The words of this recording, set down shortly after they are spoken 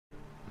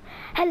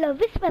Hello,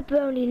 this is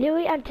Pepperoni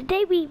Louie, and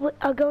today we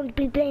are going to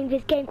be playing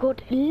this game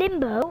called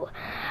Limbo,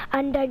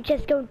 and I'm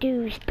just going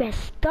to press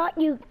start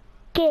new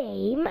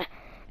game,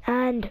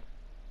 and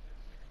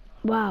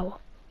wow,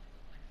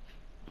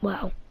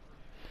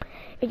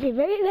 it's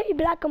very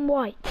black and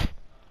white.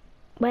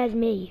 Where's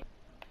me?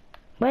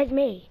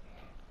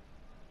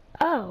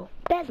 Oh,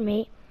 there's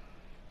me.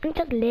 I'm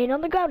just laying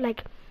on the ground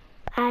like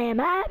I am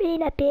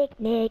having a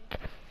picnic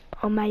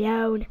on my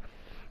own,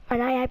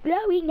 and I have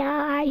glowing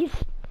eyes.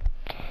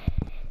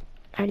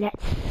 And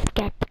let's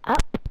get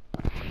up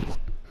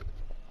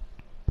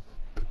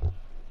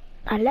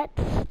and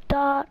let's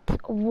start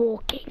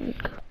walking.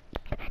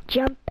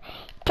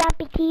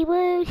 Jumpity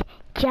woos,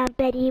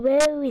 jumpity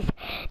woos,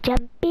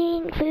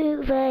 jumping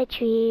through the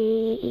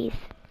trees.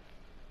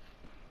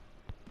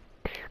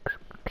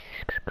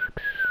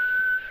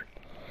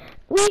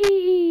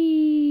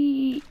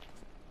 Whee!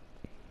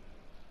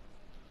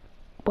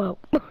 Whoa.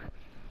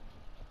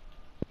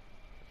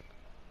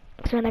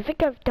 So I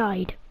think I've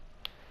died.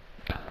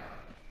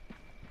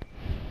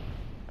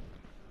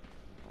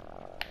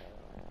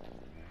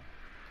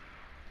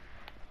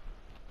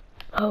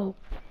 Oh,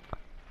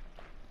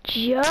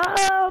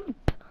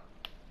 jump!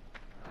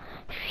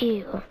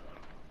 Phew,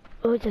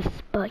 those are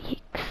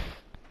spikes.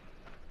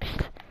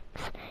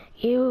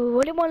 You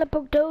wouldn't want to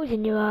poke those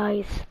in your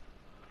eyes.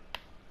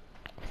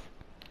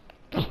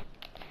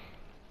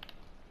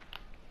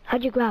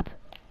 How'd you grab?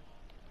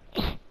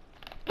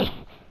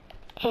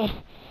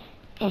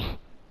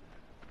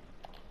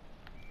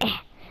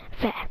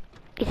 There,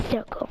 it's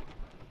circle.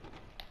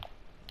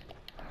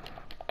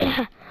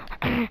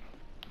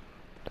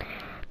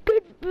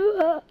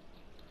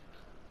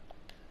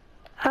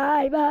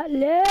 I'm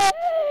alive.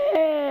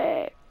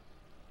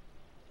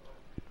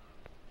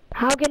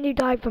 How can you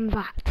die from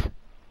that?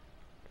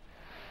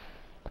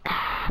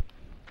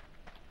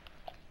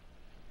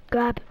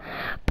 Grab.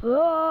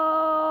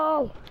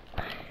 Pull.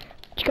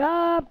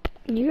 Jump.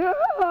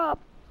 Yup.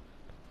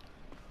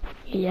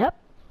 Yep.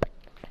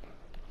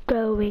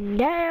 Going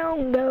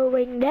down.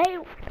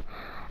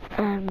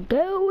 I'm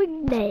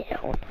going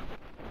down.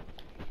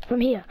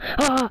 From here.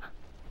 Ah.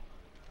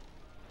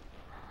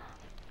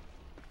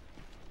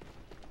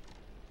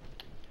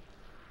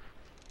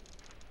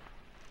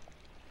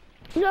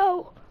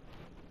 No!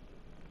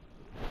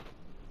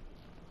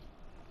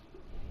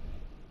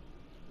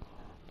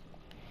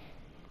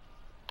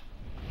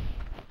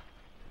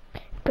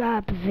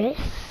 Grab this,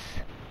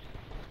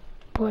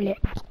 pull it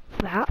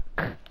back,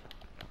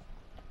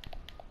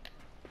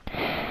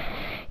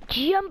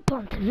 jump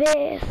onto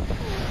this,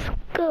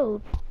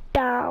 go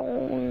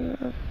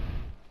down,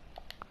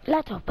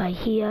 let off by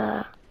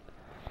here,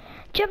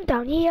 jump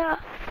down here,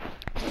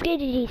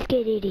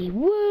 skiddity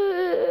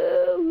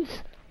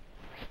woos!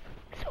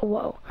 So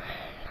whoa,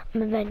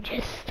 and then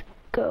just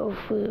go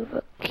through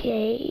the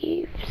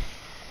caves.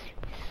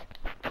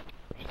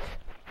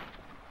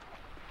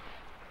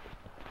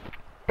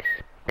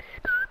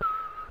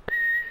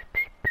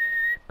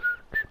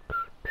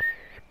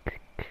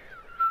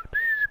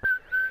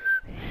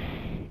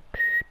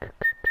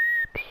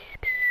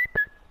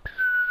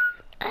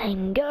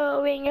 I'm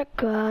going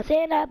across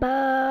in a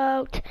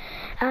boat.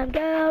 I'm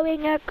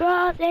going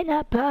across in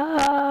a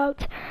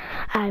boat.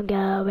 I'm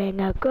going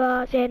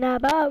across in a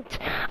boat.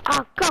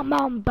 Oh, come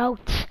on,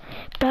 boat.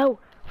 Go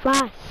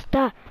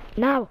faster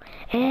now.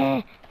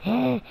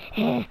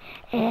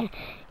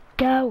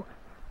 Go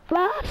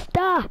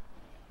faster.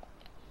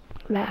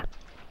 There.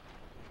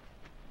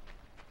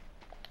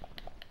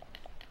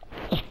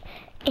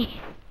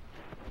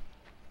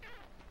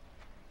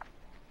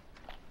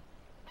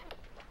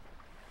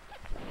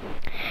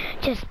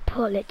 Just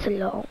pull it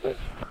along.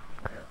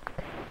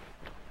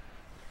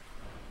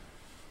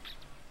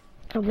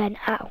 And then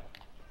out.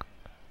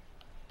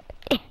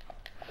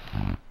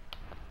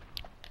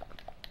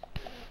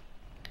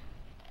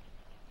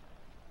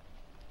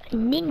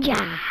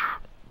 Ninja!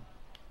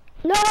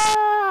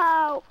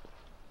 No!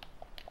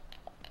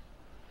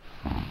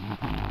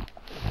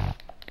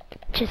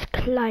 Just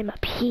climb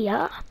up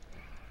here.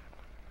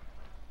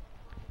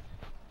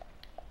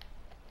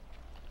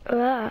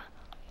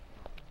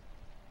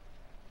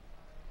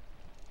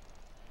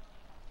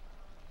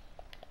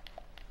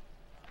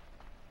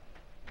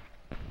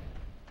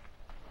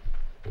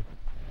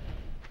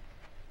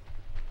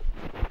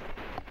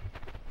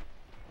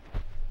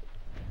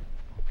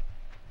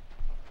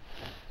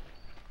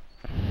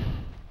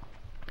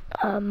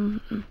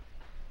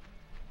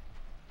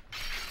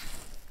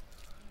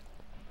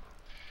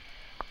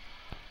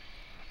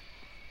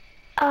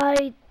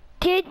 I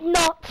did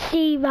not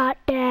see that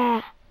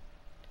there.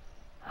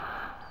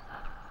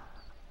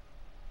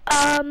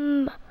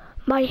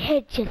 My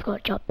head just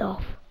got chopped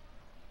off.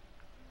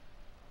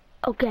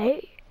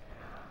 Okay.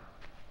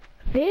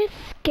 This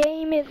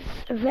game is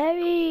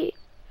very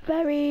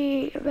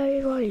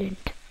violent.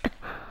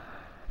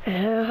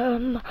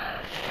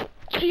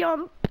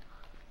 Jump.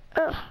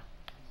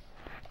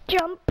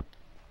 Jump.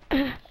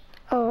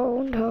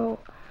 Oh no.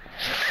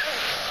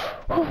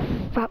 Oh,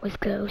 that was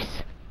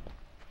close.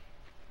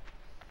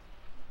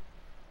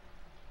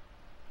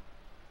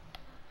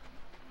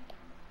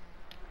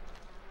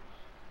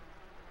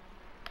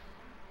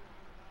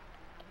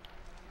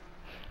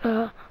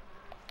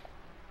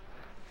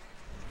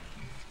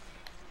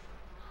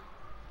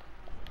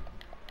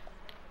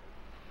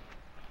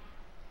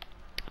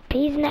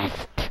 Bee's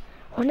nest.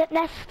 Hornet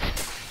nest.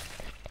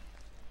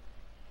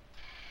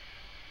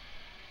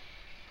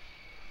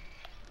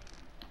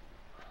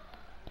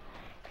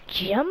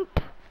 Jump.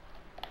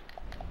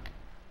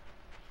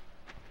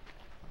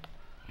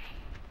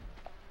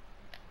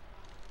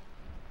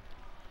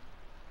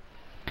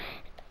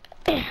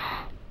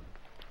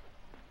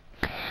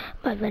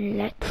 But then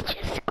let's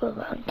just go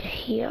around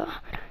here.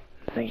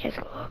 Let's just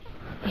go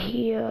over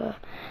here.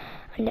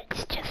 And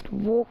let's just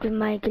walk with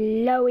my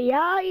glowy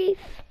eyes.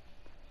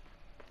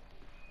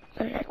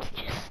 And let's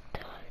just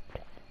start.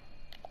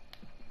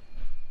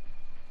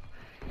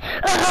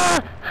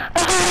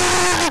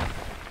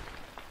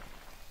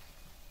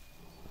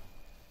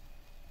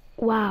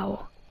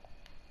 Wow.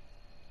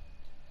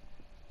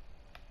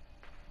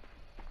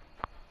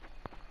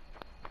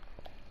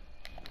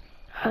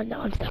 Oh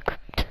no, I'm stuck.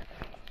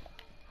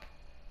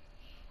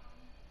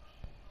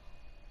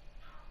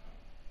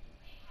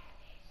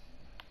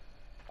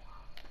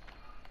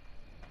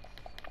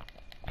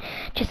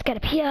 Just gotta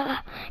peer,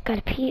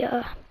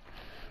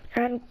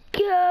 and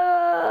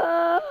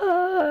go!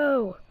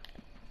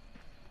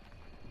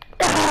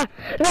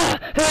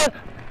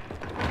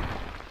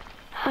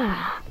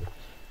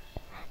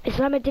 This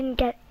time I didn't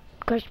get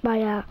crushed by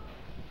a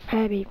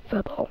heavy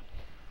football.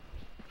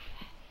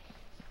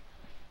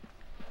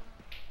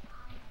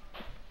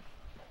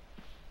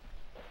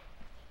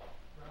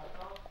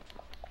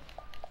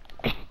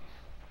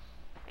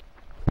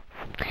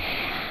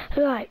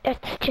 Right,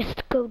 let's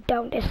just go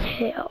down this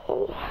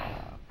hill.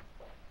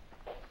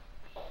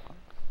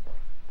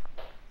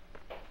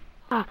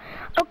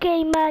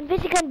 Okay man,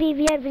 this is gonna be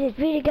the end of this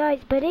video guys,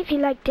 but if you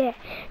liked it,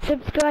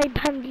 subscribe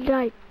and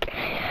like.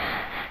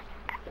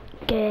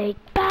 Okay,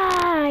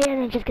 bye,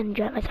 and I'm just gonna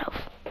enjoy myself.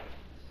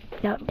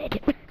 No, I'm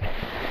dead.